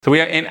So we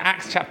are in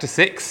Acts chapter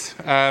 6.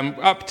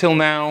 Up till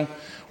now,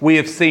 we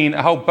have seen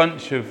a whole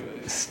bunch of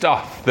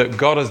stuff that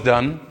God has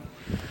done.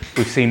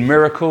 We've seen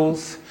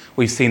miracles.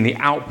 We've seen the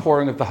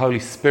outpouring of the Holy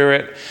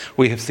Spirit.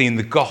 We have seen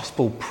the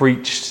gospel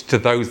preached to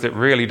those that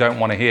really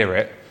don't want to hear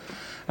it.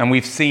 And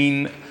we've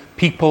seen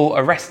people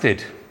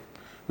arrested.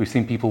 We've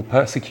seen people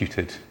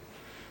persecuted.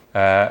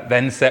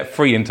 Then set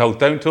free and told,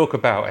 don't talk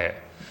about it.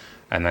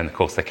 And then, of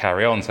course, they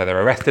carry on. So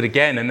they're arrested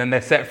again, and then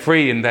they're set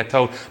free, and they're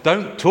told,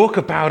 don't talk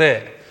about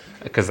it,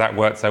 because that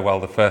worked so well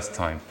the first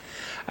time.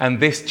 And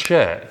this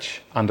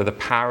church, under the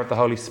power of the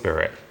Holy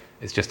Spirit,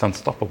 is just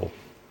unstoppable.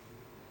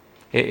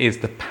 It is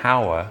the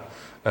power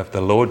of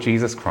the Lord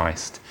Jesus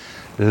Christ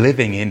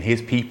living in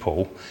his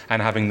people and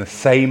having the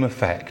same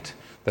effect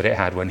that it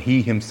had when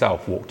he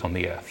himself walked on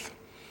the earth.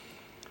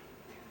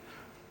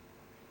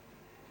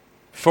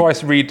 Before I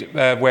read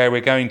where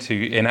we're going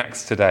to in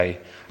Acts today,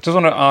 I just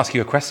want to ask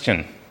you a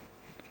question.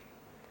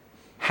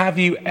 Have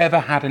you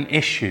ever had an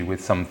issue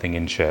with something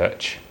in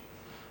church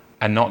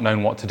and not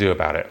known what to do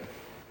about it?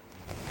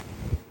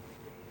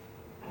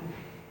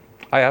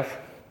 I have.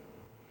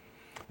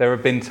 There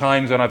have been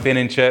times when I've been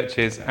in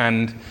churches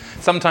and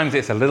sometimes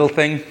it's a little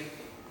thing,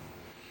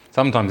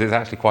 sometimes it's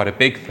actually quite a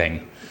big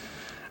thing,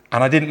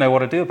 and I didn't know what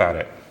to do about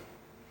it.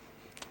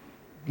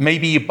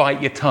 Maybe you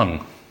bite your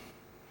tongue.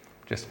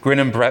 Just grin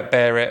and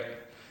bear it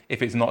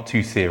if it's not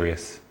too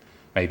serious.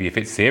 Maybe if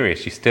it's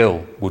serious, you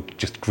still would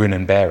just grin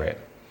and bear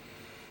it.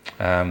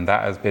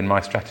 That has been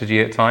my strategy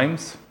at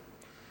times.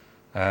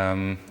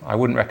 I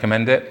wouldn't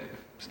recommend it.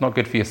 It's not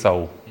good for your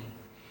soul.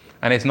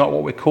 And it's not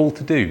what we're called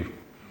to do.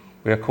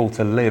 We are called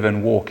to live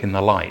and walk in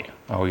the light,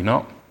 are we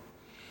not?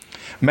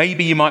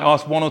 Maybe you might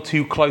ask one or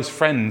two close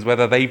friends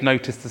whether they've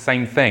noticed the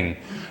same thing.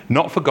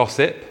 Not for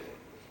gossip.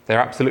 There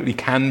absolutely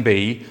can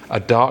be a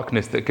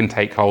darkness that can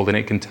take hold and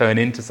it can turn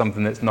into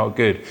something that's not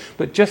good.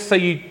 But just so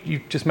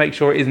you just make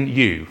sure it isn't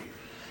you,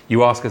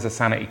 you ask as a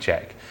sanity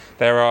check.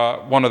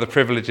 One of the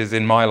privileges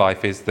in my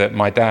life is that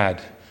my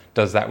dad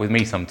does that with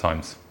me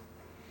sometimes.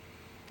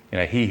 You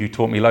know, he who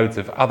taught me loads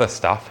of other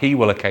stuff, he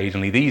will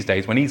occasionally these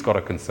days, when he's got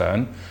a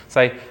concern,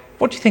 say,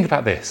 what do you think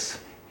about this?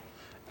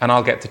 And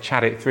I'll get to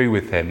chat it through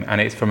with him, and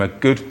it's from a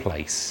good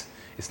place.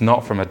 It's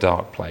not from a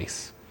dark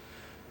place.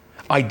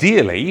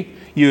 Ideally,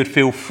 you would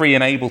feel free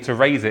and able to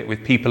raise it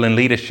with people in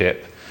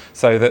leadership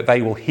so that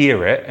they will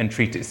hear it and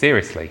treat it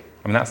seriously.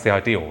 I mean, that's the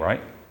ideal,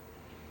 right?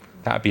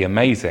 That'd be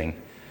amazing.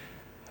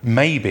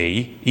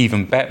 Maybe,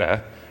 even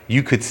better,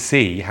 you could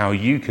see how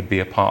you could be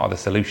a part of the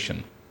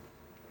solution.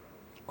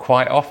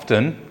 Quite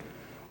often,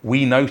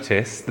 we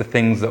notice the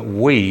things that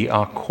we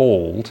are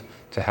called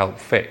to help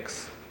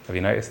fix. Have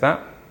you noticed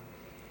that?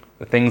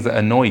 The things that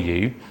annoy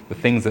you, the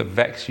things that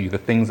vex you, the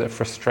things that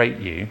frustrate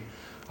you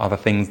are the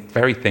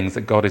very things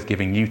that God is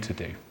giving you to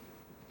do.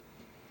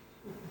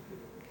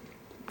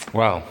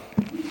 Well,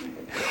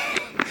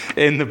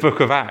 in the book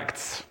of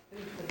Acts,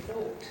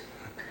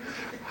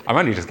 I'm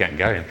only just getting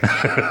going.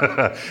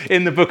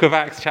 In the book of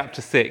Acts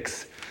chapter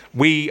 6,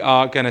 we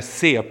are going to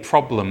see a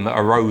problem that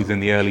arose in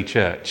the early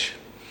church.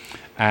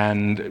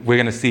 And we're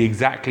going to see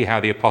exactly how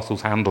the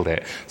apostles handled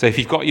it. So if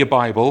you've got your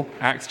Bible,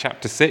 Acts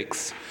chapter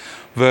 6,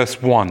 verse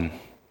 1.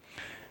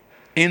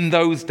 In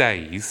those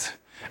days,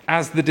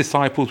 as the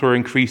disciples were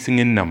increasing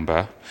in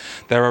number,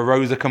 there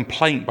arose a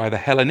complaint by the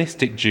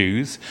Hellenistic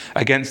Jews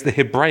against the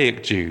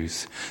Hebraic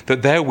Jews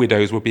that their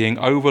widows were being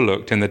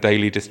overlooked in the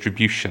daily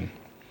distribution.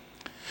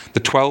 The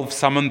 12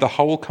 summoned the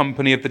whole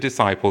company of the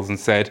disciples and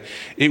said,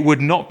 "It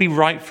would not be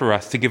right for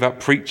us to give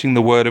up preaching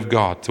the word of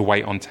God to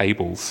wait on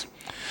tables.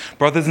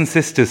 Brothers and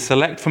sisters,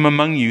 select from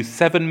among you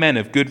 7 men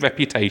of good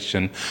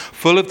reputation,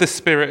 full of the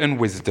Spirit and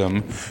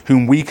wisdom,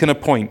 whom we can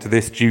appoint to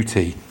this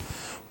duty.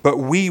 But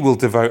we will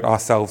devote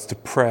ourselves to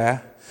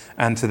prayer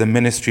and to the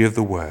ministry of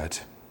the word."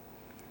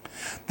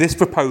 This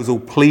proposal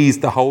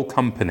pleased the whole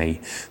company,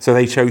 so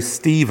they chose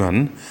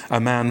Stephen, a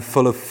man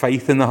full of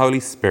faith in the Holy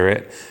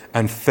Spirit,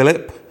 and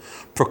Philip,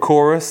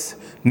 Prochorus,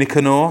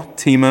 Nicanor,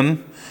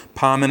 Timon,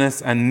 Parmenas,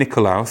 and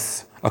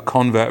Nicolaus, a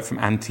convert from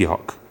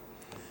Antioch.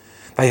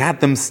 They had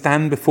them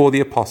stand before the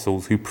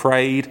apostles, who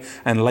prayed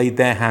and laid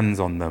their hands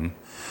on them.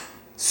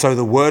 So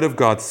the word of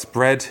God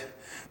spread.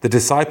 The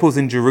disciples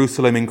in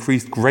Jerusalem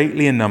increased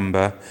greatly in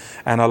number,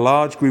 and a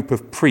large group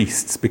of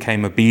priests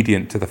became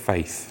obedient to the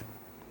faith.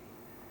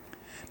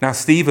 Now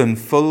Stephen,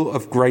 full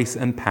of grace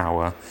and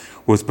power,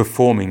 was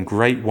performing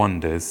great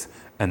wonders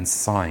and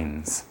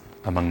signs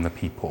among the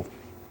people.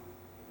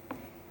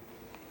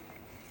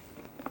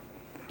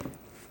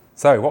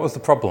 So, what was the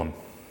problem?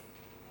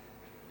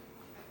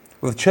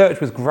 Well, the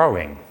church was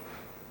growing.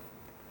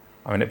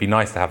 I mean, it'd be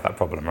nice to have that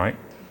problem, right?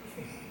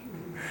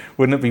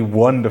 Wouldn't it be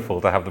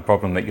wonderful to have the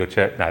problem that your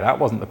church... No, that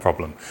wasn't the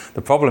problem.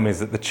 The problem is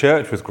that the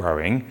church was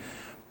growing,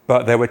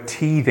 but there were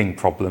teething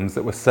problems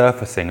that were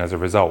surfacing as a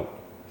result.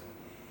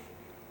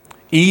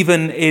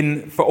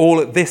 For all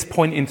at this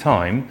point in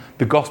time,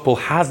 the gospel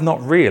has not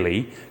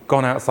really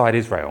gone outside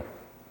Israel.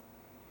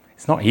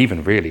 It's not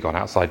even really gone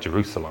outside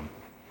Jerusalem.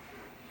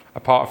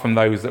 apart from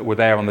those that were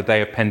there on the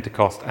day of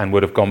Pentecost and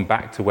would have gone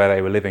back to where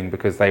they were living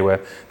because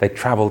they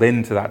travelled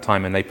into that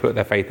time and they put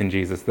their faith in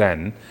Jesus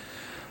then,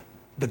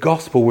 the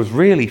gospel was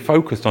really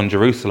focused on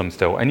Jerusalem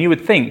still. And you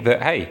would think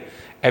that, hey,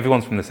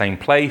 everyone's from the same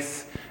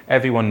place,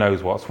 everyone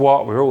knows what's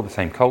what, we're all the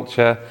same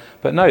culture.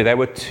 But no, there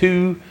were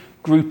two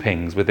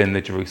groupings within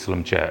the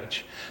Jerusalem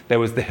church. There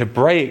was the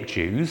Hebraic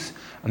Jews,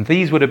 and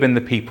these would have been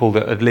the people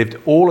that had lived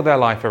all of their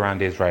life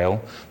around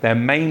Israel. Their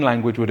main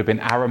language would have been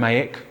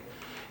Aramaic.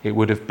 They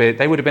would have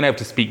been able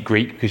to speak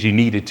Greek because you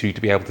needed to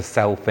be able to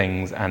sell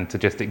things and to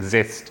just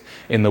exist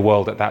in the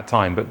world at that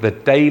time. But the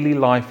daily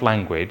life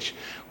language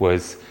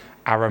was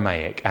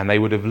Aramaic, and they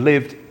would have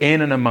lived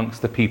in and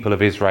amongst the people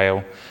of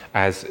Israel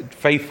as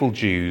faithful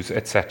Jews,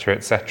 etc.,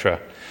 etc.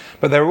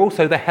 But there were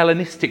also the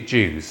Hellenistic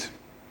Jews.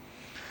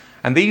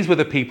 And these were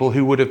the people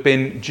who would have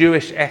been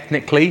Jewish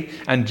ethnically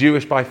and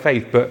Jewish by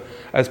faith, but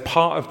as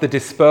part of the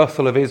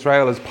dispersal of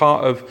Israel, as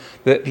part of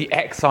the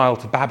exile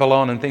to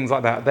Babylon and things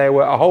like that, there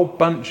were a whole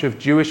bunch of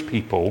Jewish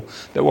people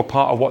that were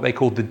part of what they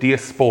called the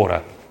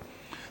diaspora,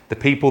 the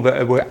people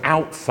that were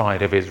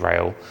outside of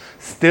Israel,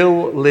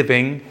 still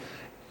living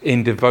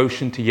in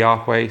devotion to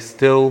Yahweh,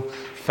 still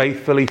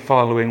faithfully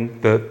following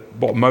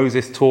what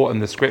Moses taught in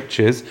the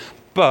scriptures,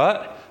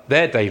 but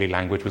their daily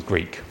language was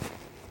Greek,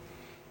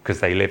 because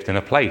they lived in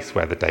a place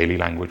where the daily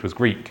language was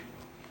Greek.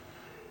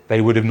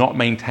 They would have not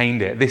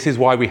maintained it. This is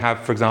why we have,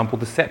 for example,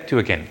 the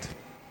Septuagint.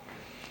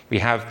 We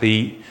have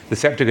the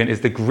Septuagint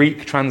is the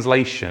Greek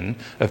translation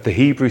of the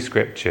Hebrew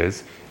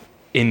scriptures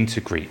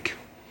into Greek.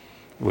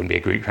 It wouldn't be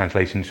a Greek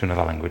translation to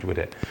another language, would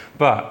it?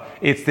 But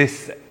it's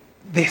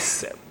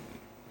this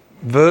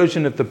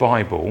version of the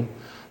Bible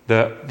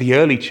that the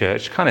early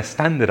church kind of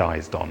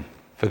standardized on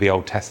for the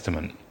Old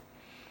Testament.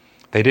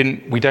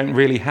 We don't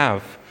really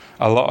have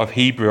a lot of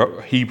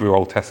Hebrew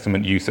Old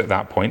Testament use at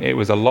that point. It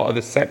was a lot of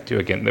the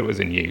Septuagint that was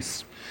in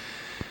use.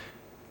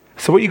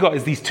 So what you got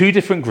is these two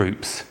different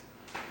groups,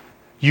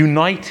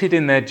 united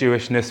in their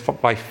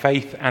Jewishness by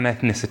faith and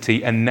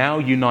ethnicity, and now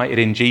united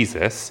in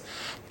Jesus,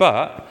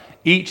 but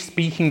each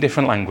speaking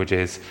different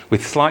languages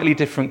with slightly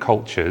different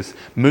cultures,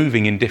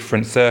 moving in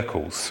different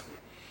circles.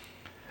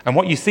 And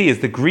what you see is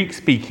the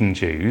Greek-speaking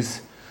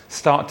Jews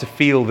start to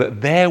feel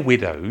that their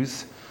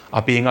widows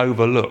are being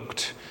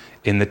overlooked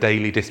in the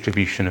daily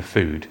distribution of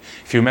food.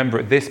 If you remember,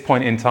 at this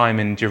point in time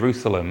in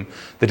Jerusalem,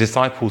 the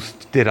disciples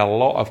did a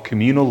lot of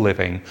communal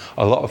living,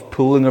 a lot of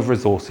pooling of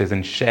resources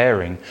and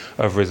sharing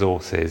of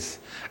resources.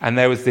 And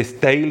there was this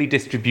daily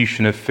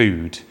distribution of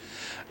food.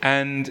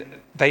 And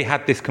they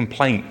had this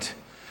complaint.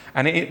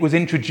 And it was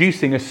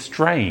introducing a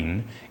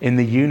strain in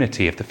the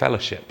unity of the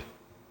fellowship.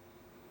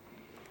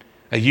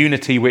 A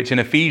unity which in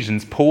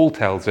Ephesians, Paul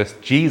tells us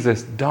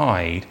Jesus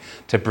died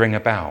to bring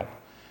about.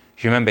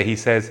 If you remember, he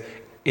says,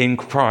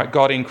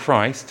 God in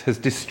Christ has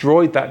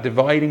destroyed that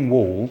dividing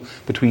wall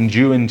between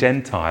Jew and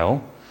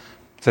Gentile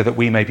so that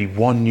we may be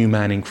one new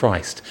man in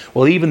Christ.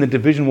 Well, even the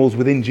division walls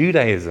within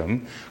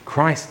Judaism,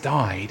 Christ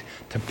died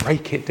to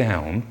break it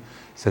down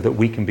so that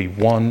we can be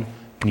one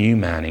new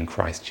man in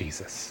Christ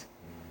Jesus.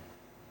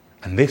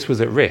 And this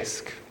was at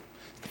risk.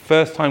 It's the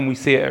first time we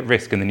see it at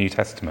risk in the New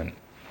Testament.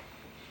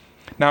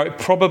 Now, it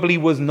probably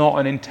was not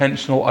an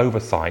intentional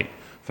oversight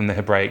from the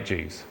Hebraic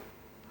Jews.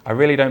 I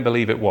really don't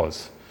believe it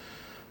was.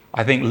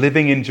 I think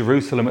living in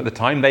Jerusalem at the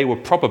time, they were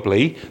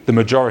probably the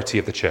majority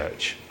of the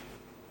church.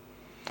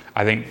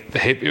 I think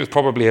it was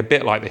probably a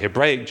bit like the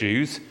Hebraic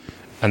Jews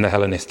and the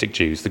Hellenistic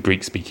Jews, the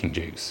Greek-speaking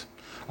Jews.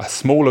 A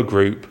smaller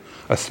group,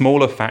 a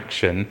smaller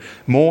faction,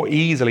 more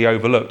easily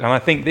overlooked. And I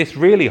think this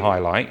really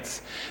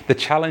highlights the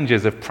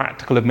challenges of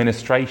practical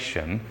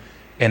administration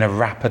in a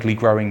rapidly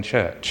growing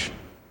church.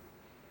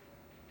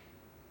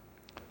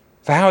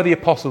 So how are the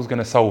apostles going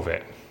to solve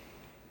it?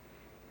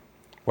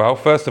 Well,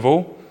 first of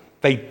all,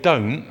 they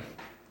don't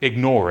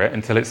ignore it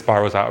until it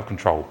spirals out of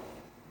control.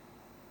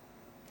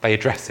 They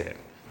address it.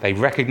 They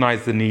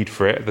recognize the need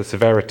for it, the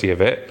severity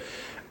of it,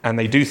 and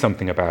they do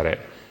something about it.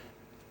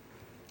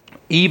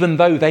 Even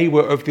though they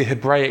were of the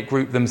Hebraic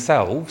group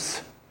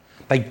themselves,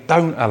 they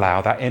don't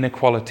allow that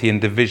inequality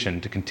and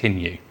division to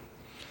continue.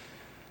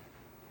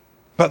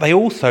 But they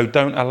also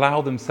don't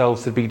allow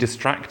themselves to be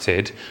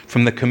distracted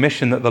from the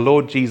commission that the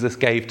Lord Jesus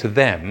gave to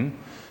them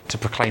to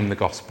proclaim the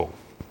gospel.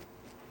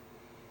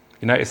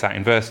 You notice that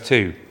in verse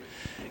 2.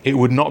 It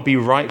would not be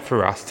right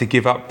for us to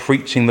give up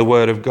preaching the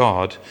word of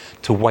God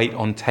to wait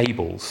on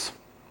tables.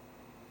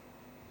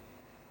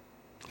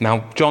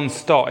 Now, John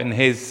Stott, in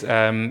his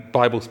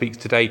Bible Speaks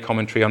Today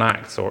commentary on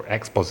Acts, or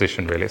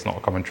exposition really, it's not a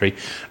commentary,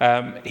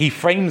 he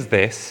frames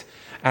this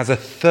as a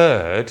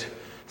third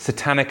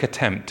satanic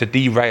attempt to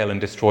derail and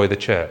destroy the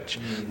church.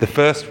 The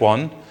first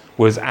one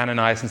was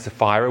Ananias and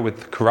Sapphira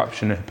with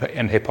corruption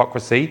and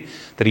hypocrisy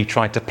that he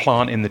tried to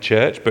plant in the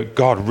church, but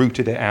God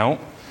rooted it out.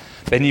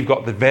 Then you've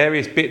got the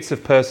various bits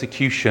of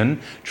persecution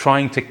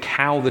trying to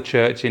cow the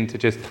church into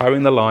just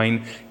towing the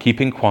line,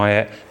 keeping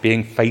quiet,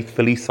 being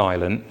faithfully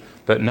silent.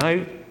 But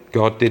no,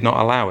 God did not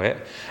allow it.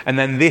 And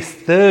then this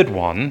third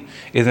one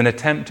is an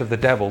attempt of the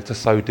devil to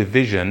sow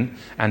division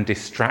and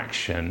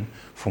distraction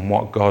from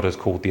what God has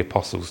called the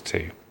apostles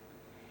to.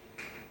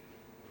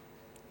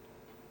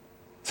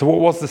 So what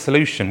was the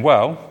solution?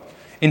 Well,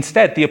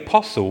 instead, the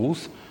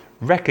apostles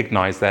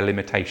recognize their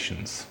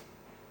limitations.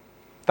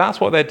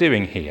 That's what they're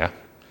doing here.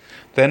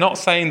 They're not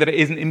saying that it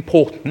isn't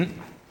important.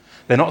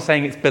 They're not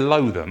saying it's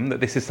below them, that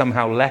this is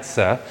somehow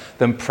lesser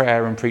than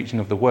prayer and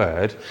preaching of the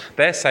word.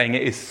 They're saying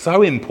it is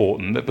so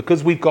important that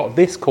because we've got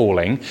this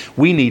calling,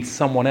 we need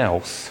someone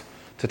else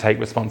to take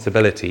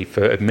responsibility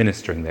for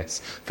administering this,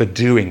 for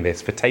doing this,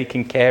 for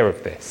taking care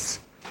of this.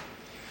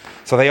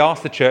 So they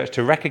asked the church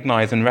to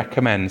recognize and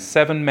recommend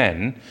 7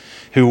 men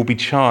who will be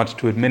charged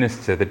to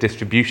administer the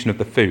distribution of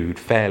the food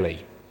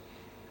fairly.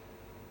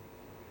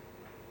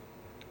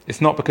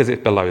 It's not because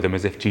it's below them,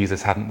 as if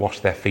Jesus hadn't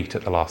washed their feet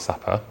at the Last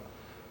Supper,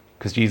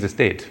 because Jesus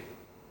did.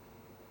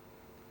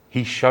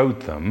 He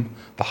showed them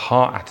the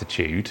heart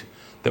attitude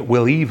that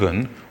will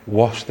even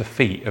wash the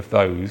feet of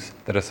those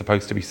that are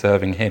supposed to be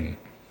serving him.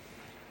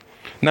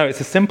 No, it's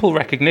a simple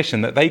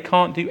recognition that they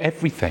can't do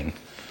everything,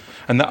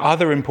 and that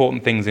other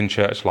important things in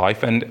church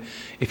life. And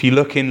if you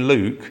look in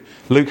Luke,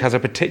 Luke has a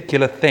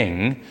particular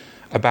thing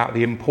about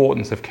the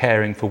importance of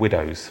caring for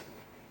widows.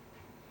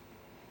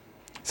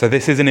 So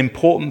this is an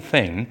important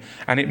thing,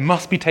 and it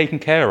must be taken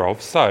care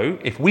of. So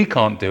if we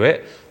can't do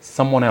it,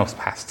 someone else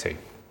has to.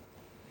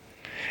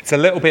 It's a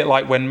little bit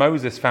like when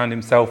Moses found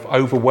himself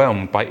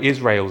overwhelmed by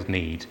Israel's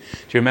need. Do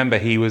you remember?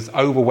 He was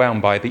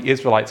overwhelmed by the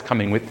Israelites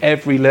coming with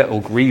every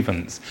little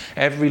grievance,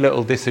 every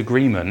little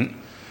disagreement,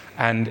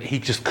 and he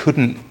just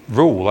couldn't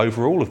rule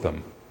over all of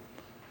them.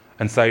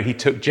 And so he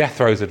took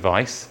Jethro's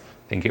advice,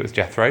 I think it was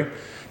Jethro,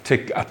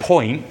 to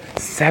appoint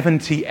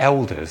 70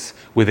 elders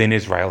within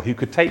Israel who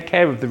could take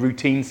care of the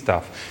routine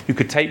stuff, who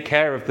could take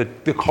care of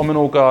the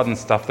communal garden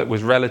stuff that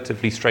was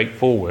relatively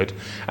straightforward,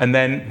 and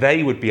then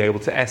they would be able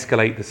to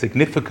escalate the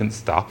significant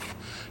stuff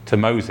to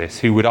Moses,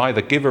 who would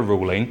either give a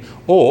ruling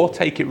or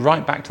take it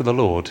right back to the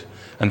Lord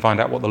and find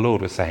out what the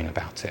Lord was saying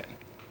about it.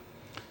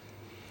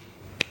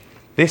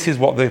 This is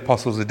what the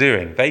apostles are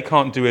doing. They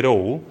can't do it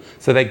all,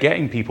 so they're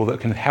getting people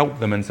that can help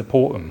them and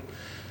support them.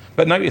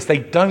 But notice they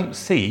don't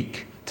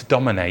seek to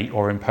dominate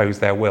or impose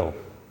their will.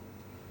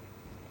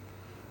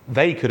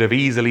 They could have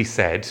easily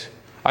said,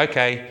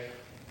 okay,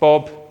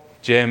 Bob,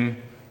 Jim,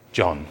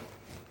 John,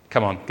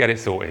 come on, get it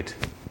sorted.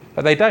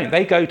 But they don't.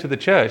 They go to the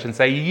church and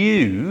say,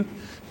 you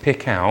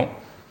pick out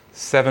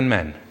 7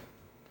 men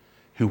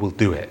who will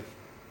do it.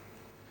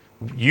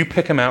 You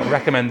pick them out,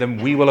 recommend them,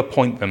 we will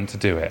appoint them to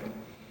do it.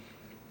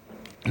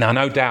 Now,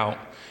 no doubt,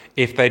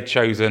 if they'd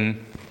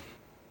chosen,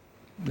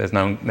 there's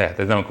no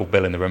one called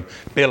Bill in the room,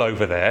 Bill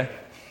over there,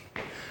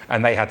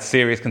 and they had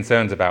serious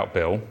concerns about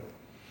Bill,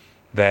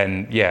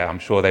 then, yeah, I'm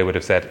sure they would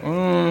have said,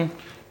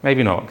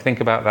 maybe not. Think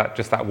about that,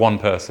 just that one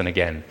person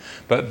again.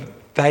 But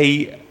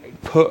they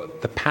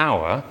put the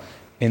power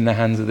in the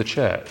hands of the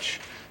church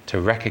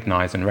to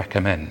recognize and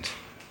recommend.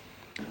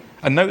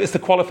 And notice the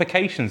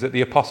qualifications that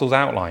the apostles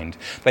outlined.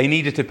 They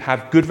needed to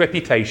have good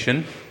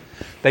reputation.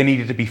 They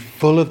needed to be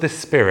full of the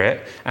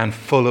Spirit and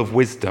full of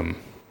wisdom.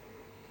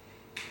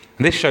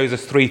 And this shows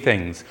us 3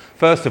 things.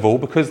 First of all,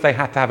 because they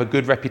had to have a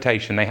good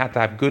reputation, they had to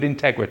have good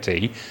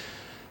integrity,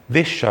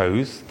 this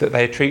shows that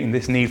they are treating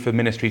this need for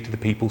ministry to the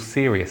people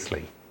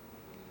seriously.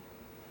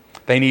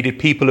 They needed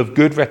people of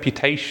good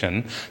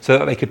reputation so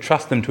that they could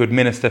trust them to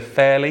administer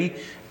fairly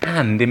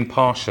and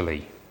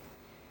impartially.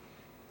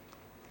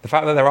 The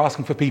fact that they're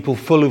asking for people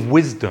full of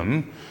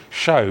wisdom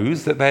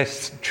shows that they're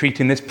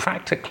treating this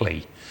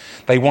practically.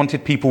 They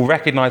wanted people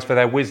recognized for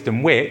their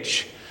wisdom,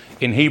 which,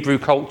 in Hebrew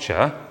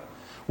culture,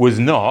 was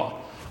not,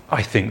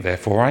 I think,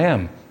 therefore I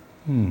am.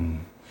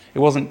 It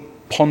wasn't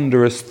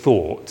ponderous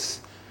thoughts.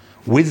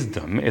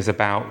 Wisdom is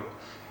about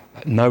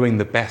knowing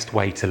the best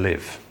way to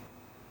live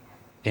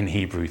in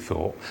Hebrew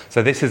thought.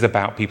 So this is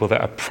about people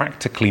that are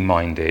practically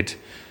minded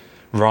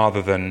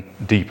rather than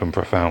deep and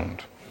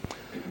profound.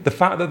 The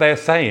fact that they're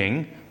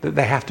saying that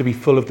they have to be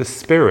full of the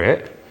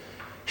Spirit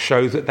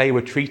shows that they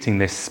were treating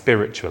this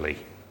spiritually.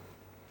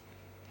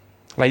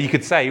 Like you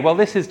could say, well,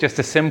 this is just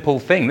a simple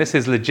thing. This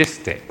is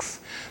logistics.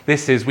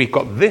 This is, we've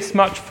got this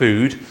much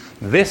food,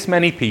 this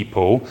many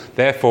people,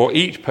 therefore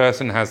each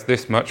person has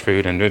this much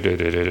food, and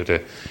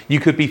You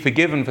could be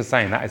forgiven for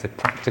saying that is a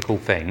practical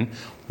thing.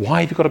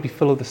 Why have you got to be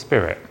full of the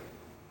Spirit?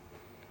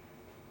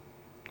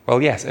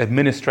 Well, yes,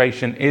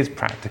 administration is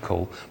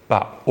practical,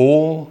 but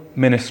all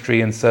ministry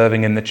and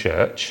serving in the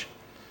church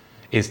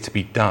is to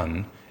be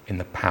done in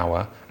the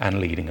power and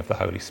leading of the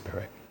Holy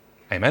Spirit.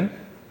 Amen?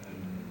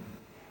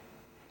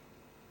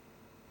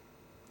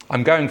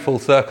 I'm going full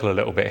circle a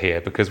little bit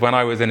here, because when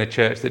I was in a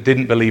church that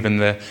didn't believe in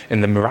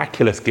the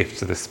miraculous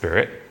gifts of the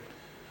Spirit,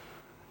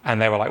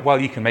 and they were like,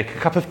 well, you can make a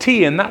cup of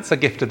tea and that's a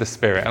gift of the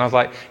Spirit. And I was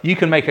like, you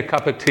can make a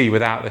cup of tea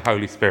without the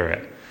Holy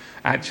Spirit.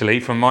 Actually,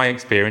 from my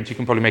experience, you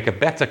can probably make a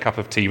better cup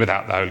of tea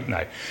without the Holy...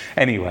 No.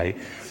 Anyway,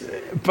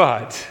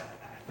 but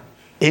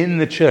in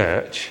the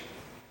church,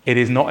 it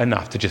is not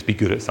enough to just be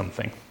good at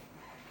something.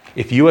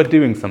 If you are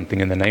doing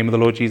something in the name of the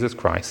Lord Jesus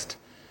Christ,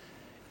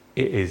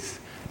 it is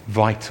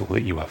vital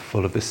that you are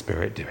full of the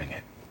Spirit doing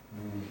it.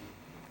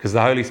 Because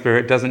the Holy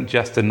Spirit doesn't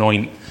just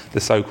anoint the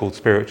so-called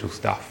spiritual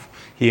stuff.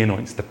 He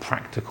anoints the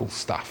practical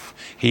stuff.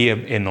 He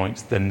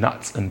anoints the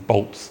nuts and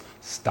bolts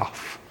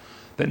stuff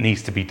that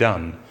needs to be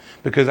done.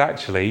 Because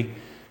actually,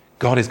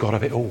 God is God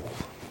of it all.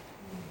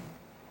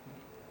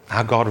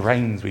 Our God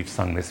reigns, we've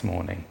sung this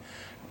morning.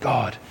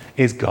 God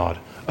is God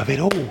of it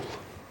all.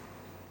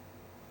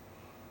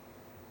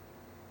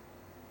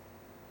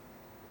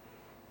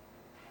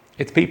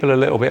 It's people a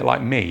little bit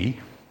like me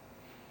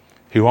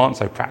who aren't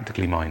so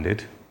practically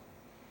minded,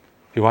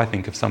 who I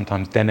think have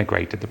sometimes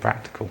denigrated the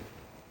practical.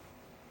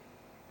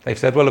 They've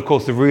said, well, of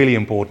course, the really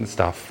important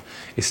stuff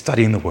is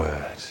studying the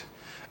Word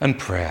and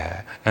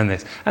prayer and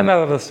this. And that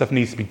other stuff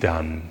needs to be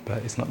done,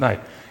 but it's not. No,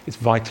 it's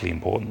vitally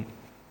important.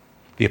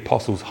 The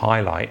apostles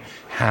highlight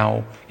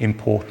how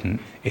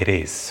important it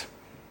is.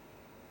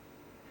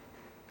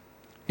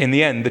 In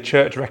the end, the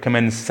church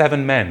recommends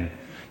 7 men.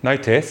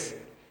 Notice,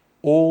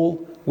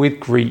 all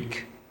with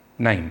Greek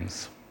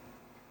names.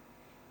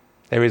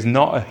 There is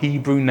not a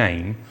Hebrew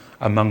name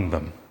among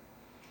them.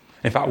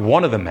 In fact,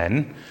 one of the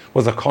men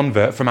was a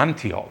convert from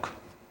Antioch,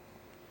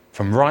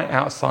 from right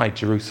outside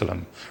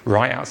Jerusalem,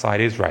 right outside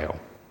Israel.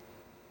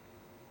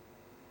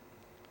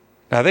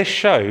 Now, this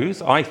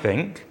shows, I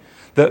think,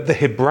 that the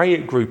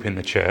Hebraic group in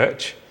the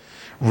church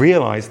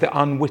realised the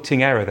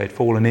unwitting error they'd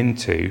fallen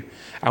into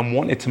and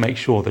wanted to make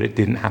sure that it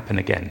didn't happen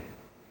again,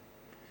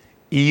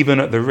 even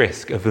at the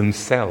risk of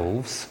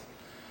themselves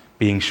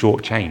being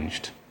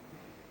shortchanged.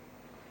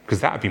 Because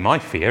that would be my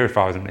fear if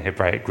I was in the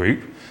Hebraic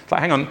group. It's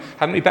like, hang on,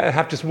 hadn't we better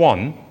have just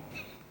one?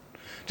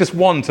 Just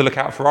one to look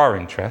out for our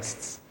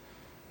interests?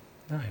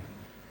 No.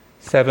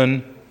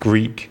 7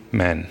 Greek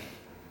men,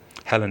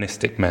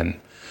 Hellenistic men.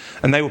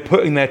 And they were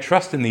putting their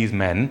trust in these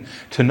men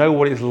to know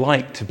what it's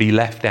like to be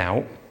left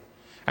out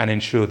and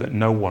ensure that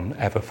no one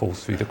ever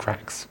falls through the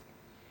cracks.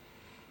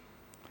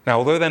 Now,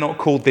 although they're not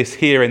called this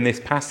here in this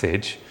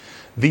passage,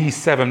 these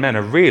 7 men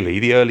are really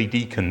the early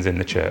deacons in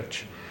the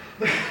church.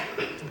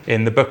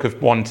 In the book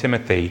of 1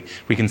 Timothy,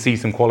 we can see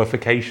some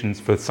qualifications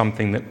for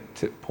something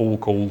that Paul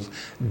calls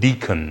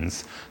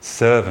deacons,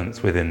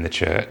 servants within the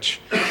church.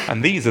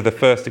 And these are the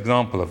first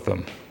example of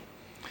them.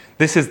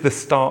 This is the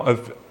start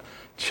of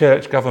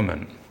church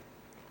government,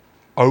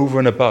 over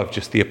and above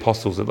just the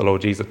apostles that the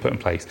Lord Jesus put in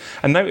place.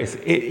 And notice,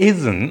 it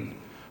isn't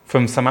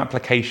from some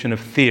application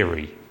of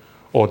theory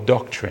or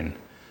doctrine.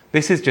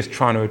 This is just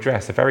trying to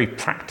address a very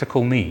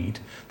practical need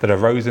that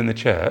arose in the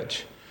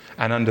church,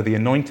 and under the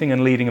anointing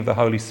and leading of the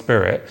Holy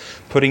Spirit,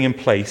 putting in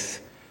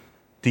place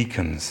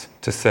deacons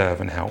to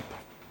serve and help.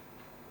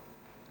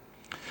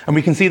 And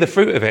we can see the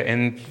fruit of it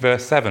in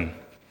verse 7.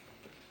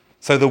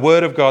 So the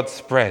word of God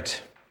spread.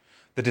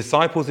 The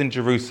disciples in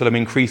Jerusalem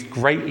increased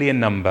greatly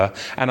in number,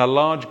 and a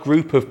large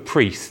group of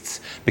priests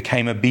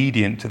became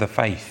obedient to the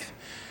faith.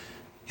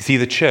 You see,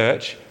 the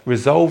church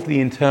resolved the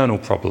internal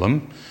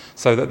problem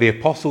so that the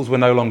apostles were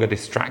no longer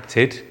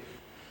distracted,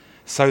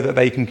 so that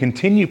they can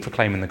continue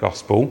proclaiming the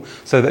gospel,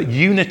 so that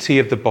unity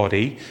of the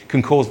body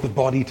can cause the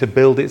body to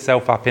build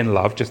itself up in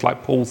love, just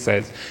like Paul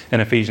says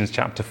in Ephesians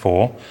chapter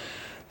 4.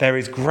 There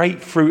is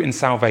great fruit in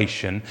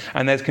salvation,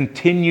 and there's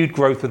continued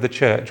growth of the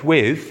church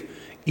with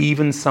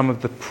even some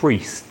of the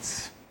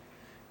priests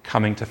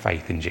coming to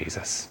faith in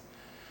Jesus.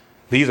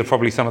 These are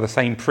probably some of the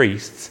same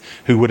priests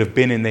who would have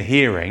been in the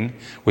hearing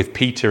with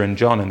Peter and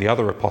John and the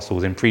other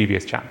apostles in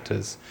previous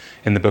chapters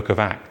in the book of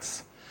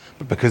Acts.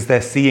 But because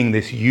they're seeing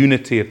this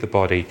unity of the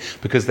body,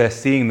 because they're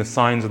seeing the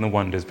signs and the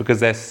wonders, because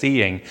they're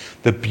seeing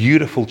the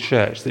beautiful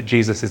church that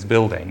Jesus is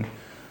building,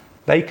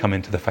 they come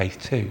into the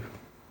faith too.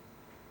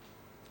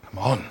 Come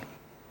on.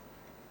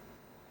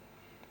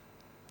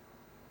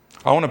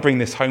 I want to bring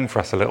this home for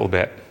us a little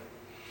bit.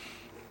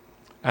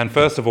 And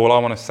first of all, I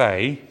want to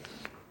say,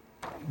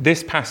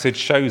 this passage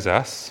shows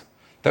us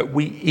that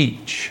we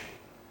each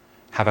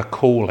have a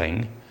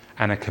calling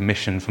and a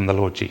commission from the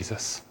Lord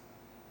Jesus.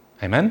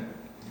 Amen?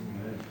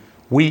 Amen.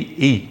 We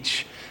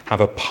each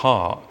have a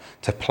part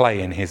to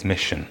play in his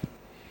mission.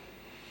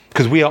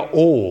 Because we are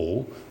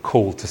all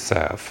called to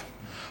serve,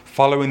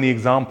 following the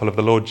example of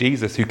the Lord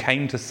Jesus, who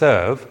came to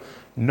serve,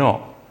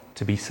 not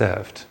to be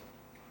served.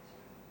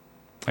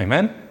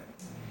 Amen?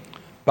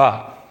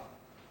 But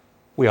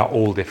we are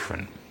all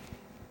different.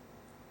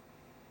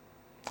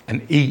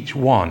 And each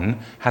one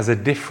has a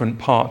different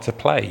part to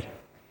play.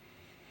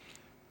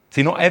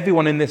 See, not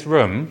everyone in this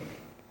room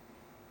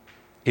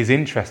is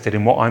interested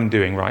in what I'm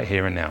doing right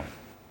here and now.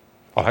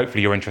 Or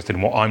hopefully you're interested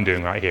in what I'm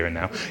doing right here and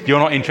now. You're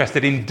not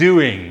interested in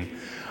doing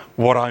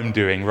what I'm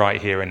doing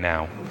right here and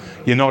now.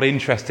 You're not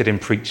interested in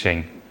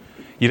preaching.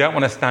 You don't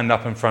want to stand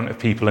up in front of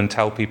people and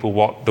tell people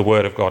what the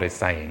Word of God is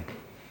saying.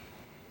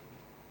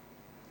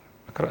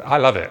 I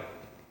love it.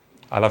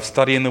 I love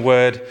studying the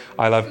Word.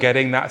 I love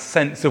getting that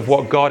sense of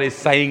what God is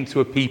saying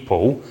to a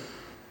people.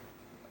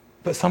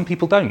 But some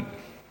people don't.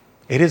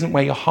 It isn't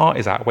where your heart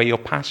is at, where your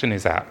passion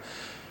is at.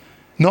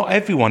 Not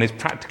everyone is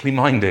practically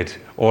minded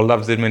or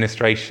loves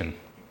administration.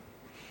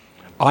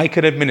 I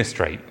could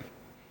administrate.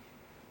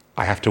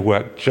 I have to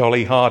work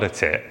jolly hard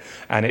at it.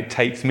 And it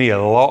takes me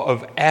a lot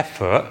of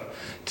effort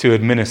to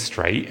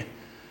administrate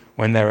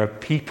when there are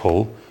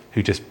people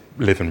who just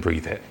live and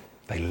breathe it.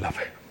 They love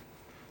it.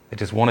 They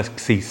just want to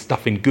see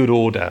stuff in good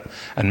order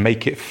and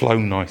make it flow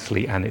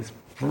nicely, and it's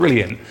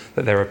brilliant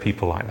that there are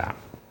people like that.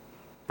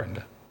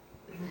 Brenda.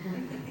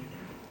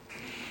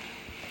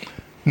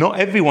 Not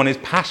everyone is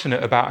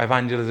passionate about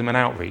evangelism and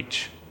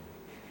outreach.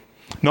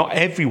 Not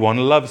everyone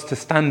loves to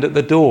stand at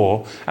the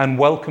door and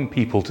welcome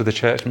people to the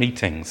church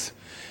meetings.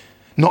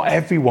 Not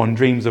everyone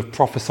dreams of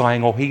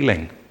prophesying or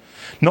healing.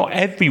 Not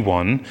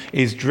everyone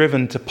is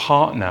driven to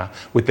partner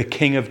with the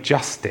King of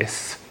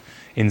Justice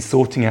in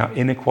sorting out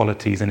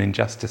inequalities and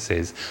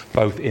injustices,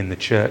 both in the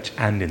church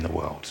and in the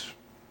world.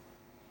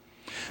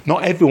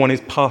 Not everyone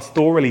is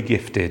pastorally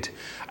gifted,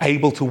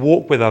 able to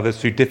walk with others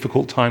through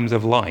difficult times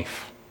of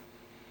life.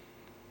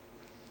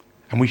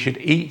 And we should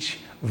each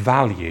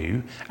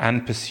value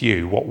and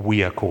pursue what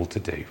we are called to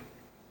do.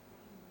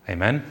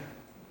 Amen?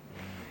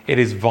 It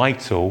is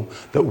vital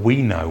that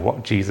we know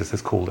what Jesus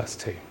has called us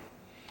to.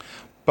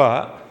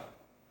 But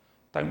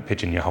don't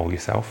pigeonhole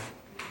yourself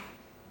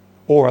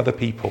or other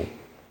people.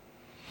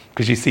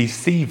 Because you see,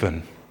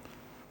 Stephen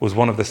was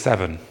one of the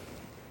seven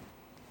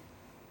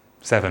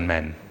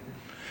men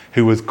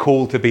who was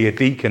called to be a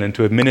deacon and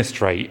to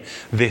administrate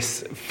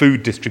this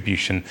food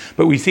distribution.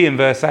 But we see in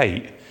verse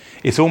 8,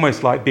 it's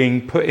almost like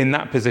being put in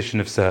that position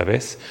of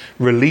service,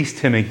 released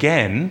him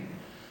again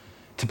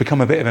to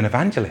become a bit of an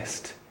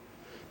evangelist,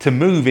 to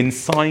move in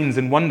signs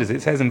and wonders.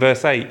 It says in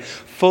verse 8,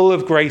 full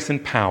of grace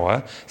and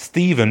power,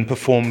 Stephen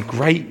performed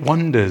great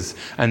wonders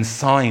and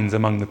signs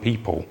among the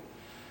people.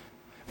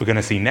 We're going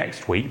to see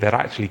next week that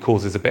actually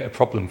causes a bit of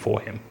problem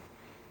for him.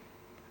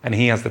 And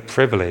he has the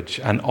privilege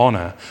and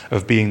honour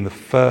of being the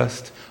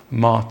first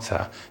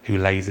martyr who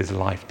lays his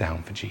life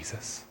down for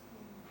Jesus.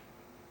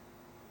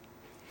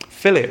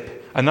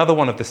 Philip, another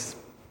one of the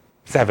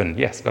seven,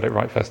 yes, got it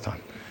right first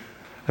time.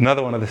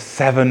 Another one of the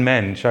 7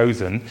 men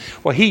chosen.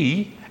 Well,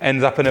 he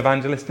ends up an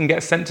evangelist and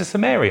gets sent to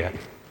Samaria.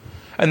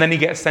 And then he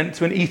gets sent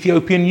to an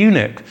Ethiopian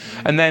eunuch.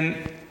 And then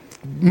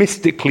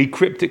mystically,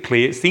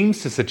 cryptically, it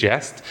seems to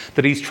suggest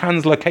that he's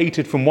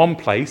translocated from one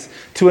place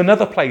to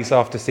another place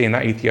after seeing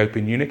that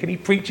Ethiopian eunuch, and he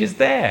preaches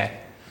there.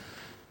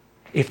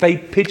 If they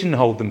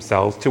pigeonholed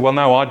themselves to, well,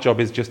 no, our job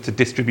is just to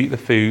distribute the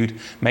food,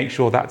 make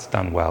sure that's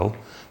done well,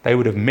 they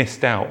would have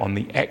missed out on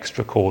the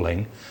extra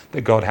calling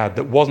that God had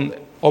that wasn't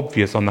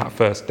obvious on that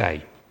first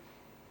day.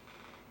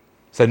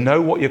 So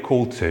know what you're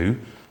called to,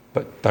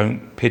 but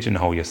don't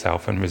pigeonhole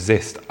yourself and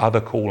resist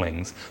other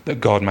callings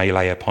that God may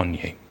lay upon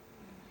you.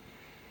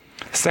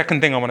 The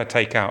second thing I want to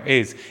take out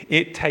is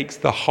it takes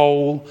the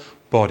whole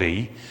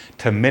body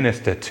to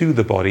minister to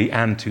the body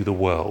and to the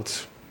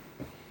world.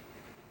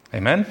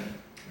 Amen?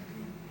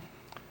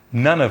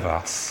 None of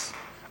us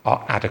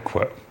are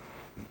adequate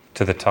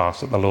to the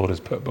task that the Lord has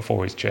put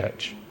before his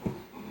church.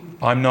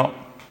 I'm not,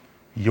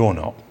 you're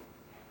not.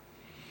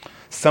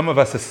 Some of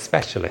us are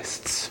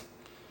specialists,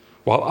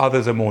 while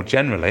others are more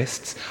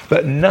generalists,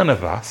 but none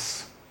of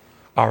us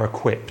are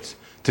equipped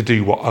to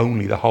do what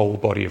only the whole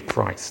body of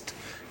Christ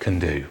can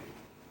do.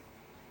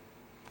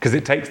 Because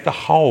it takes the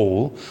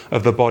whole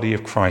of the body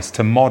of Christ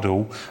to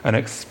model and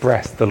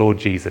express the Lord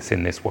Jesus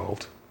in this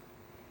world.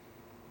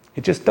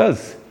 It just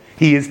does.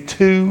 He is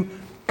too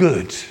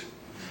good,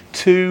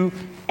 too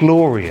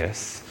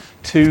glorious,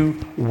 too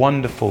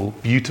wonderful,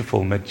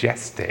 beautiful,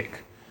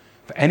 majestic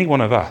for any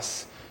one of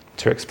us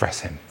to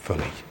express him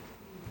fully.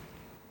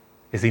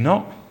 Is he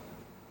not?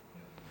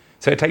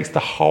 So it takes the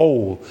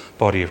whole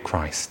body of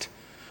Christ.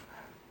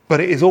 But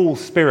it is all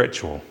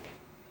spiritual.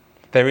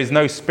 There is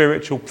no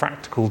spiritual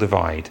practical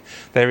divide.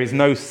 There is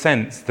no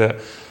sense that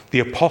the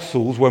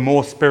apostles were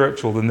more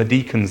spiritual than the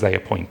deacons they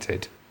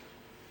appointed.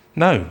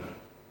 No.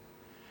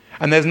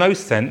 And there's no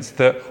sense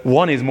that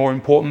one is more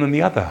important than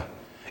the other.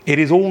 It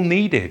is all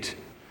needed.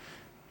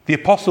 The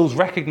apostles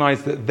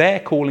recognized that their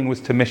calling was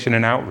to mission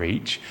and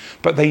outreach,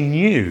 but they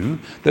knew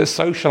that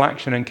social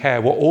action and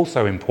care were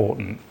also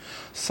important.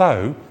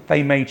 So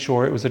they made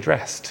sure it was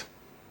addressed.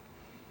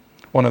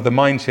 One of the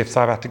mind shifts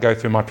I've had to go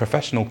through in my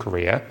professional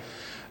career,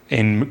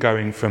 in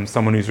going from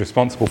someone who's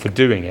responsible for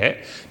doing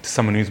it to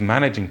someone who's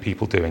managing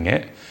people doing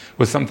it,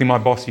 was something my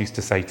boss used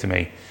to say to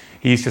me.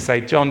 He used to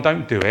say, John,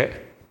 don't do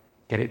it,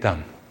 get it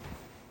done.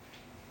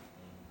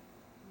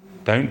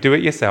 Don't do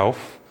it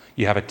yourself.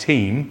 You have a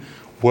team,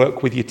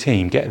 work with your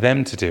team, get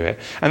them to do it.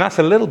 And that's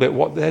a little bit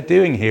what they're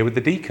doing here with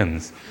the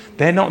deacons.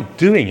 They're not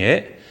doing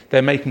it,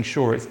 they're making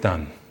sure it's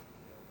done.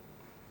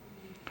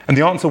 And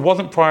the answer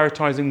wasn't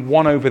prioritizing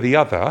one over the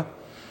other,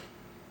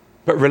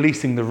 but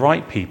releasing the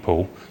right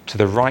people to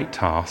the right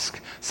task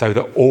so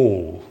that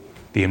all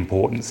the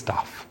important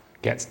stuff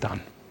gets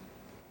done.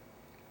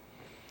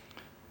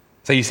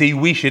 So you see,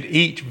 we should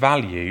each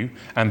value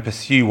and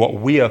pursue what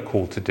we are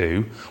called to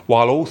do,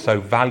 while also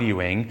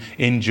valuing,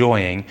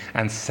 enjoying,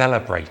 and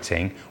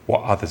celebrating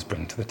what others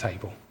bring to the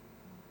table.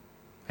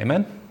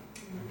 Amen?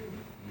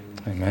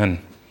 Amen.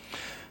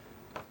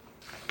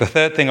 The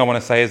third thing I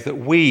want to say is that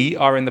we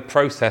are in the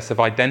process of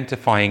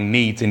identifying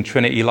needs in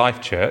Trinity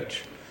Life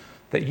Church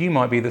that you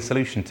might be the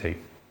solution to.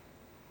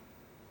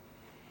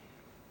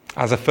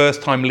 As a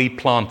first-time lead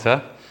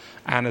planter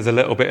and as a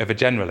little bit of a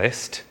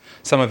generalist,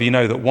 Some of you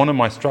know that one of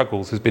my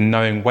struggles has been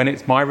knowing when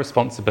it's my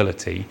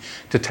responsibility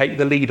to take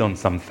the lead on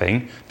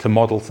something, to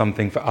model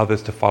something for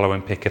others to follow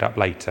and pick it up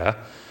later,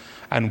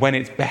 and when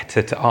it's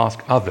better to ask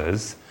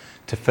others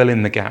to fill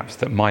in the gaps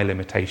that my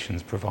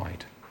limitations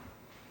provide.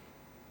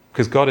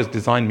 Because God has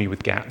designed me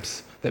with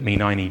gaps that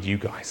mean I need you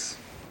guys.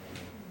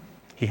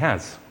 He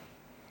has.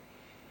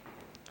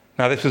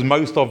 Now, this was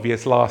most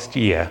obvious last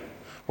year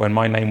when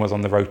my name was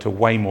on the rota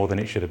way more than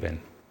it should have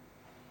been.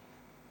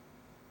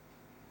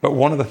 But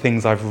one of the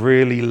things I've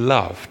really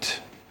loved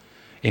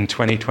in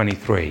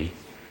 2023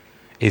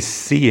 is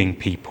seeing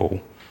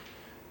people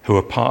who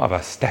are part of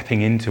us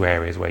stepping into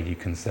areas where you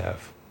can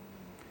serve.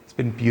 It's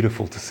been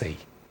beautiful to see.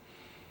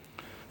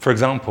 For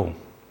example,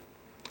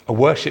 a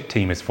worship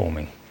team is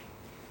forming.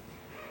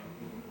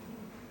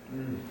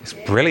 It's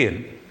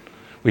brilliant.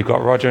 We've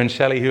got Roger and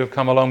Shelley who have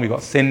come along. We've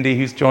got Cindy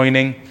who's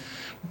joining.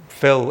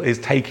 Phil is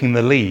taking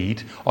the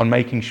lead on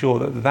making sure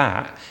that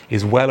that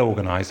is well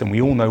organised and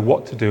we all know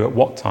what to do at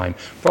what time.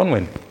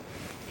 Bronwyn,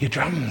 your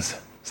drums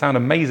sound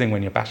amazing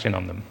when you're bashing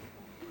on them.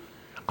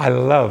 I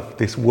love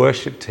this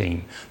worship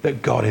team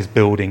that God is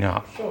building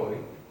up. Sorry,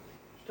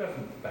 she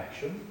doesn't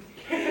bash them.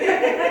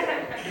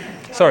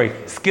 Sorry,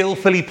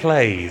 skillfully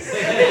plays.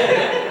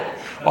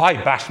 I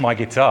bash my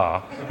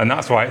guitar, and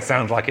that's why it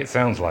sounds like it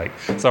sounds like.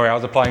 Sorry, I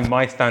was applying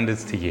my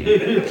standards to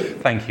you.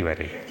 Thank you,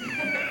 Eddie.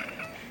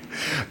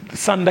 The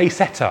Sunday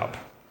setup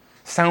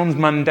sounds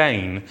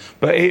mundane,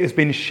 but it has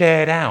been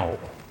shared out.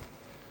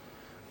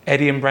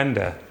 Eddie and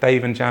Brenda,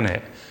 Dave and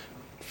Janet,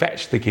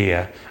 fetched the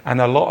gear, and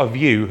a lot of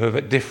you have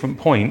at different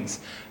points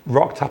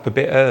rocked up a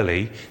bit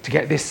early to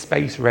get this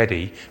space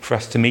ready for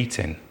us to meet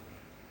in.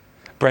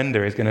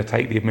 Brenda is going to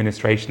take the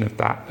administration of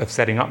that, of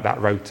setting up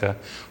that rota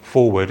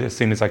forward as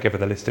soon as I give her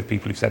the list of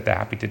people who said they're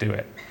happy to do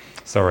it.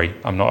 Sorry,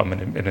 I'm not an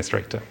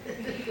administrator.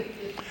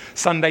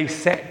 Sunday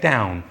set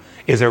down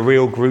is a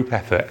real group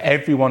effort.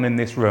 Everyone in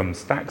this room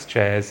stacks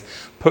chairs,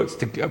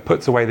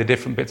 puts away the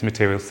different bits of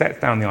material, sets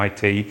down the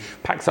IT,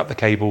 packs up the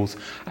cables,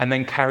 and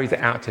then carries it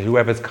out to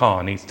whoever's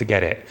car needs to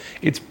get it.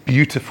 It's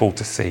beautiful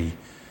to see.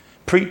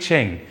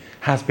 Preaching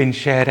has been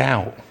shared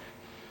out.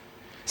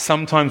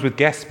 Sometimes with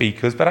guest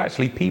speakers, but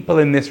actually people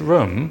in this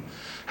room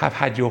have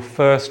had your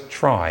first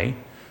try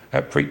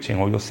at preaching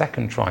or your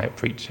second try at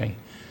preaching,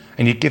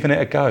 and you've given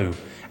it a go,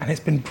 and it's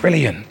been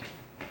brilliant.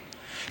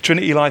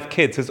 Trinity Life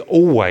Kids has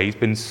always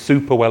been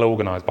super well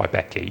organised by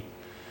Becky,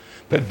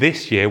 but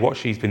this year what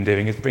she's been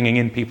doing is bringing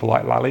in people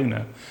like La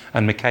Luna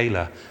and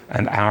Michaela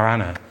and our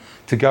Anna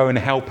to go and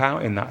help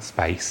out in that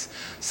space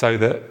so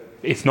that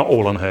it's not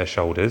all on her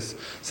shoulders,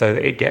 so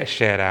that it gets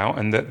shared out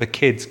and that the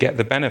kids get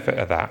the benefit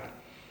of that.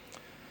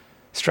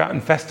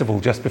 Stratton Festival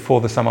just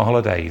before the summer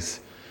holidays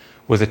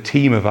was a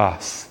team of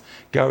us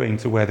going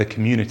to where the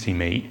community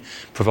meet,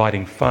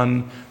 providing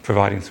fun,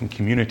 providing some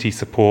community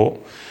support,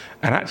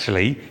 and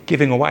actually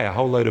giving away a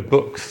whole load of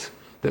books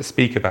that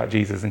speak about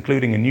Jesus,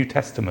 including a New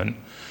Testament,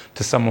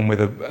 to someone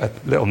with a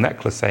little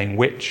necklace saying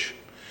 "Which,"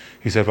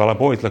 who said, "Well, I'm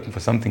always looking for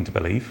something to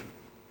believe.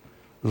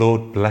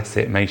 Lord bless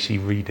it, may she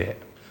read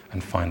it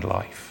and find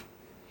life."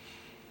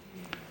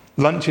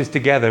 Lunches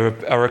together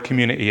are a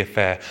community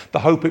affair. The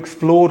Hope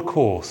Explored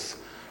course,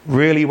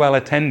 really well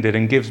attended,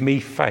 and gives me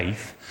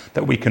faith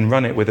that we can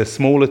run it with a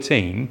smaller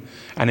team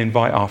and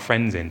invite our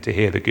friends in to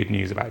hear the good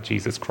news about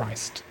Jesus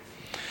Christ.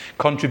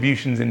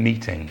 Contributions in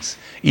meetings.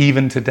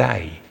 Even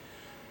today,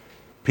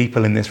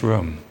 people in this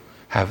room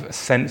have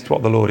sensed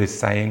what the Lord is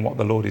saying, what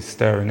the Lord is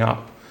stirring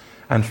up,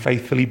 and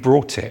faithfully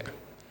brought it.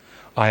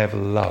 I have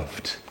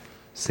loved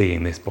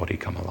seeing this body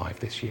come alive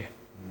this year.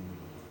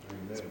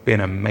 It's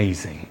been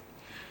amazing.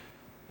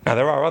 Now,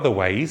 there are other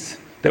ways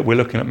that we're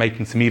looking at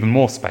making some even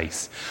more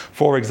space.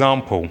 For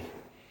example,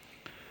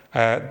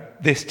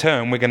 this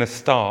term we're going to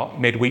start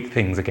midweek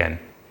things again.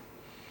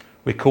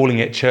 We're calling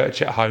it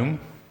Church at Home,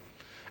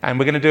 and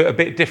we're going to do it a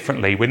bit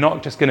differently. We're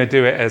not just going to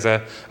do it as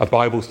a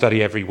Bible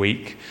study every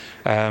week.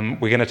 We're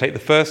going to take the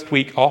first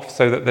week off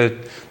so that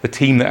the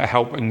team that are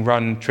helping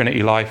run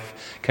Trinity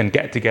Life can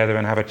get together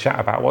and have a chat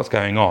about what's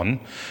going on.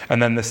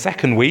 And then the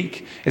second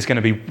week is going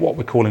to be what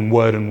we're calling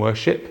Word and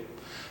Worship.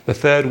 The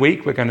third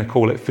week, we're going to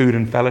call it Food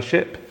and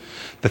Fellowship.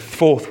 The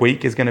fourth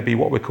week is going to be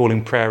what we're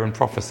calling Prayer and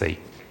Prophecy.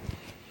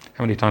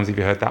 How many times have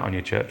you heard that on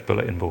your church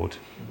bulletin board?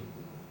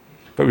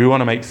 But we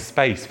want to make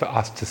space for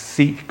us to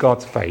seek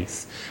God's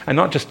face and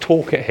not just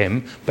talk at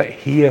him, but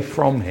hear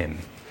from him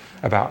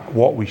about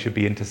what we should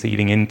be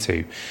interceding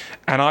into.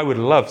 And I would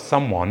love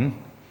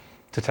someone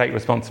to take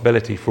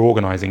responsibility for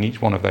organising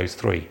each one of those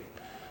three.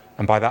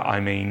 And by that I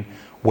mean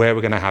where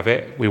we're going to have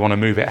it. We want to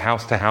move it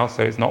house to house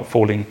so it's not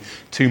falling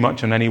too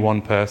much on any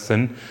one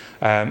person.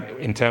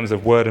 In terms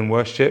of Word and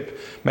Worship,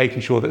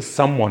 making sure that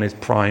someone is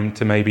primed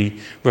to maybe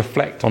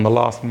reflect on the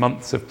last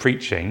months of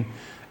preaching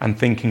and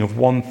thinking of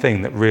one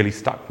thing that really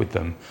stuck with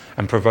them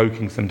and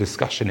provoking some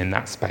discussion in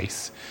that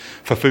space.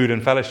 For Food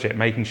and Fellowship,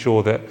 making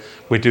sure that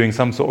we're doing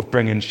some sort of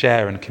bring and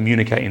share and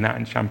communicating that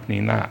and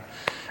championing that.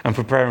 And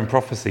for Prayer and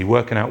Prophecy,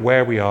 working out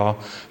where we are,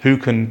 who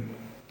can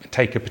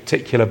take a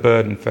particular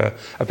burden for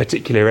a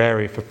particular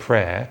area for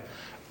prayer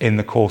in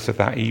the course of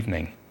that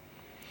evening.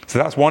 So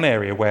that's one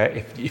area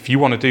where if you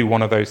want to do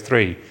one of those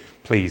three,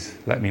 please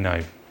let me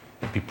know.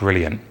 It'd be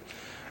brilliant.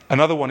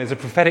 Another one is a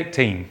prophetic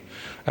team.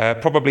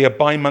 Probably a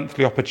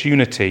bi-monthly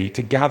opportunity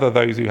to gather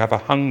those who have a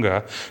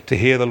hunger to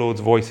hear the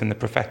Lord's voice in the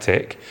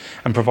prophetic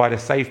and provide a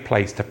safe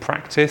place to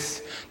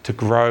practice, to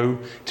grow,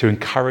 to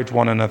encourage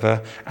one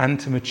another, and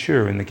to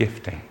mature in the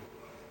gifting.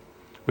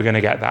 We're going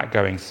to get that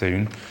going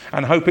soon.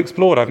 And Hope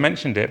Explored, I've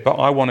mentioned it, but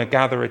I want to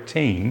gather a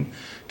team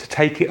to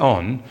take it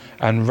on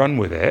and run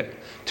with it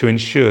to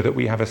ensure that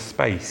we have a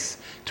space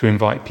to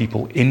invite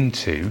people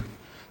into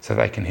so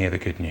they can hear the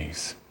good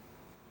news.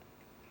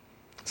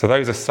 So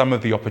those are some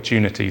of the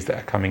opportunities that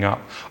are coming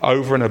up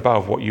over and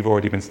above what you've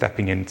already been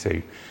stepping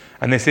into.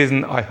 And this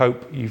isn't, I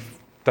hope you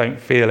don't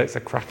feel it's a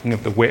cracking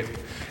of the whip.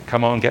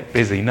 Come on, get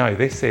busy. No,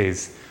 this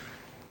is,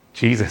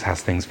 Jesus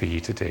has things for you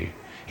to do.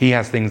 He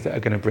has things that are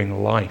going to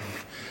bring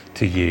life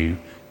to you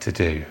to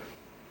do.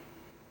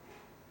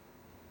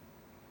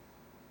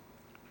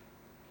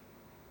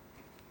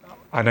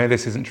 I know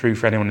this isn't true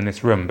for anyone in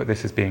this room, but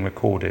this is being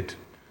recorded.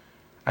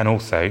 And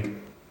also,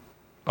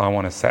 I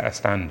want to set a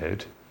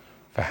standard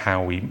for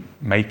how we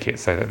make it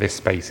so that this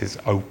space is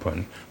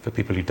open for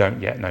people who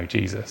don't yet know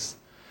Jesus.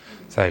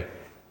 So,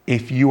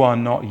 if you are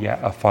not yet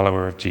a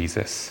follower of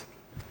Jesus,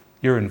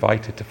 you're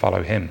invited to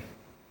follow him.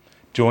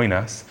 Join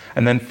us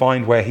and then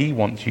find where he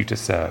wants you to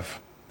serve.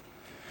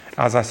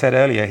 As I said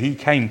earlier, he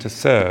came to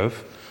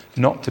serve,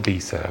 not to be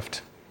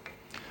served.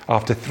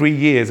 After 3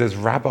 years as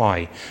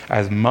rabbi,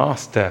 as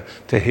master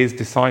to his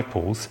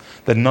disciples,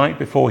 the night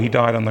before he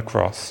died on the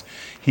cross,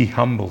 he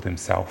humbled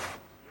himself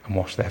and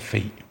washed their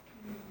feet.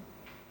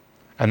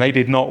 And they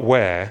did not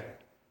wear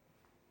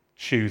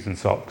shoes and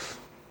socks.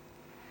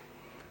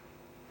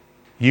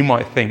 You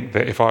might think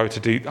that if I were to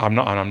do, I'm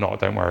not,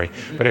 don't worry,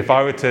 but if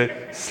I were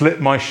to slip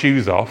my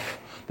shoes off,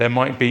 there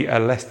might be a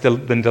less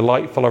than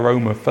delightful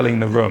aroma filling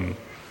the room.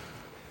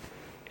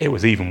 It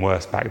was even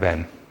worse back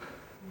then.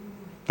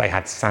 They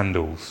had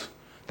sandals.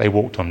 They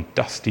walked on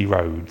dusty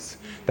roads.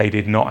 They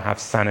did not have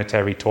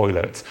sanitary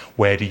toilets.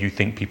 Where do you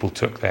think people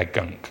took their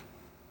gunk?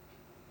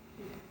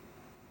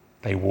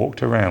 They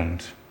walked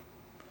around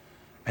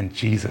and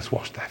Jesus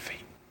washed their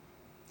feet.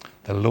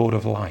 The Lord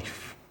of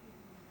life.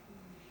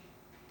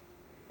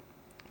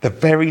 The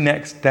very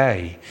next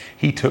day,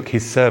 he took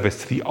his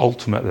service to the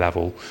ultimate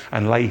level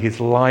and laid his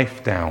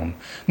life down,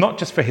 not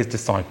just for his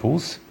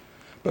disciples,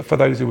 but for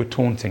those who were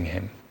taunting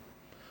him,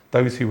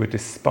 those who were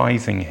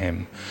despising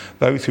him,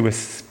 those who were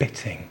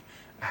spitting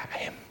at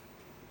him.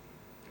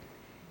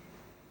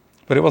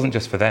 But it wasn't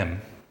just for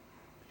them.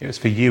 It was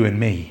for you and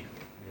me.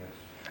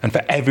 And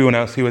for everyone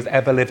else who has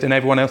ever lived and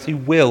everyone else who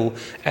will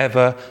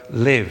ever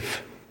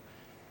live.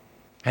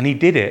 And he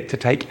did it to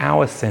take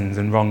our sins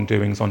and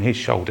wrongdoings on his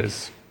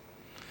shoulders,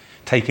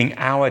 taking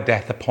our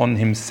death upon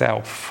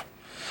himself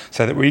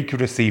so that we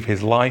could receive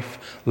his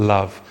life,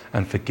 love,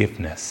 and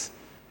forgiveness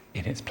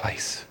in its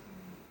place.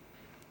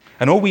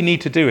 And all we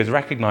need to do is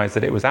recognize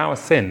that it was our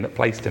sin that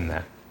placed him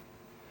there.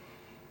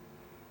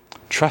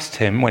 Trust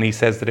him when he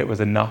says that it was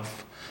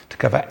enough to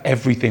cover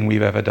everything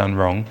we've ever done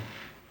wrong,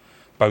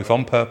 both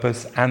on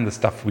purpose and the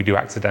stuff we do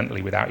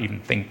accidentally without even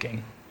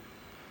thinking.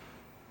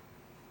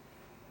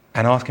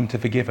 And ask him to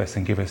forgive us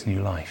and give us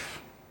new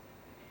life.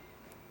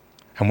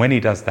 And when he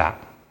does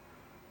that,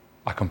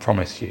 I can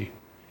promise you,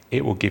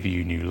 it will give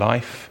you new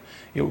life,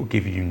 it will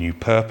give you new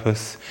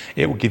purpose,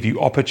 it will give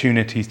you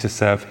opportunities to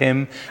serve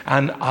him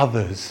and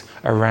others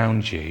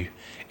around you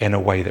in a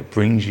way that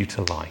brings you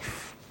to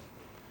life.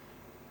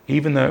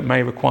 Even though it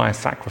may require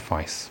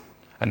sacrifice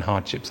and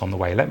hardships on the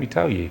way. Let me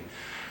tell you,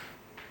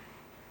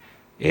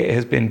 it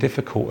has been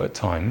difficult at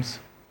times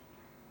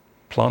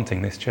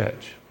planting this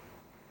church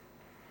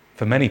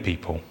for many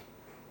people.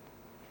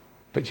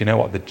 But you know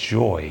what? The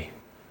joy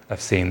of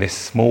seeing this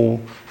small,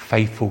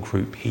 faithful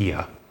group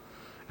here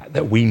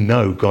that we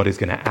know God is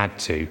going to add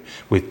to,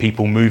 with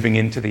people moving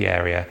into the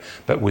area,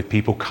 but with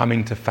people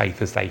coming to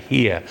faith as they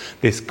hear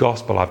this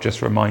gospel I've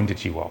just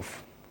reminded you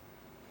of.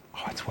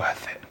 Oh, it's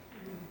worth it.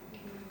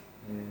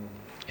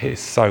 It is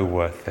so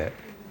worth it.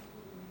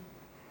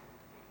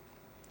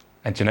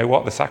 And do you know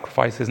what? The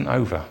sacrifice isn't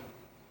over.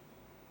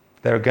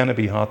 There are going to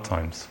be hard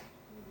times.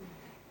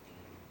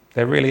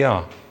 There really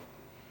are.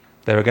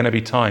 There are going to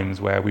be times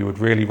where we would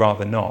really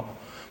rather not,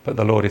 but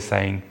the Lord is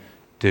saying,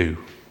 do.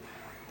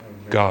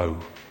 Go.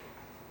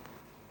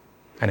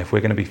 And if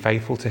we're going to be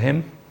faithful to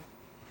him,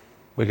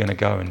 we're going to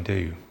go and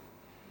do.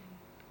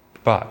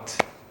 But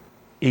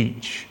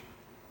each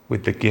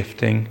with the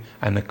gifting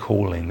and the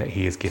calling that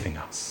he is giving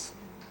us.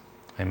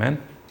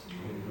 Amen?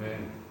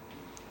 Amen.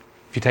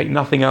 If you take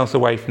nothing else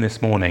away from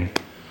this morning,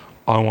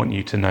 I want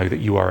you to know that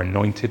you are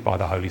anointed by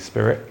the Holy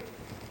Spirit.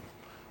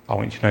 I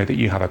want you to know that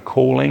you have a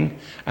calling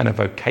and a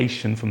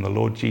vocation from the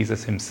Lord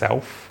Jesus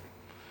himself,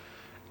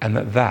 and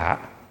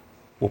that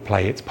will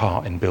play its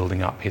part in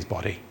building up his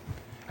body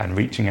and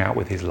reaching out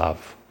with his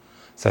love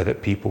so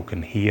that people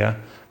can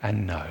hear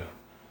and know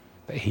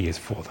that he is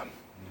for them.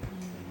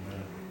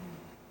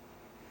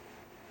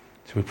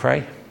 Shall we pray?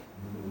 And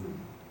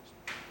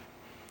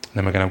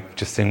then we're going to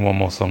just sing one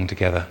more song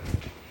together.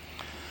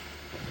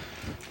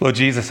 Lord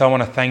Jesus, I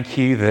want to thank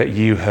you that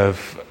you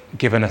have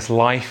given us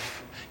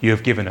life. You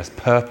have given us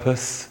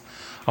purpose.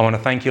 I want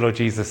to thank you, Lord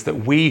Jesus, that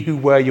we who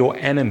were your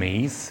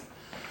enemies,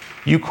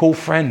 you call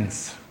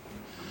friends.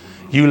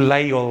 You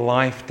lay your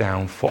life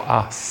down for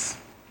us.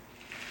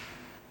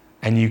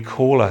 And you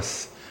call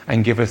us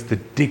and give us the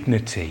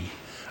dignity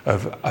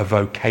of a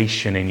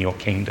vocation in your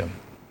kingdom.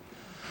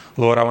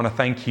 Lord, I want to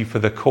thank you for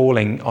the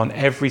calling on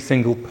every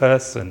single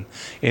person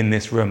in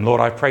this room.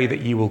 Lord, I pray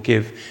that you will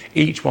give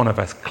each one of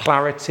us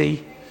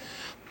clarity,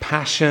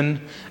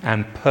 passion,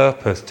 and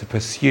purpose to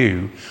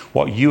pursue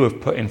what you have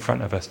put in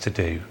front of us to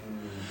do.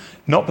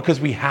 Not because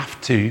we have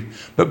to,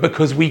 but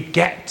because we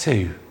get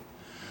to.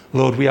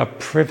 Lord, we are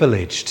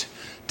privileged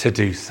to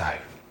do so.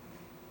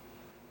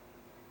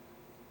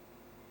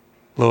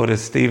 Lord,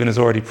 as Stephen has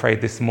already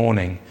prayed this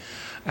morning,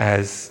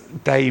 as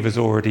Dave has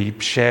already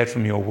shared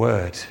from your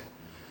word,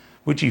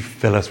 would you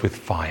fill us with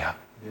fire?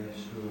 Yes,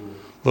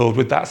 Lord,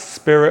 would that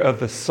spirit of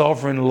the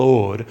sovereign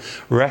Lord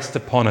rest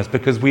upon us,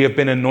 because we have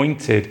been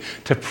anointed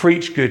to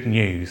preach good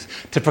news,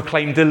 to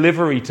proclaim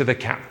delivery to the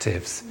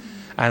captives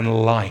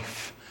and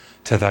life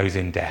to those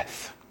in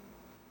death.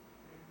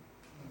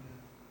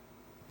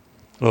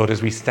 Lord,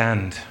 as we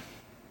stand,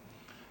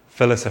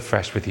 fill us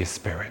afresh with your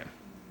spirit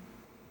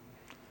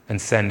and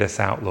send us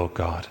out, Lord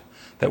God,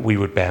 that we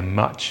would bear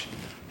much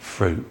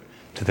fruit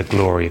to the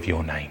glory of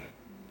your name.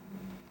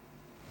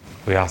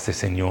 We ask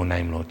this in your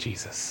name, Lord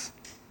Jesus.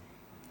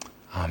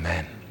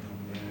 Amen.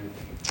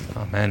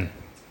 Amen.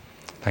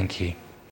 Thank you.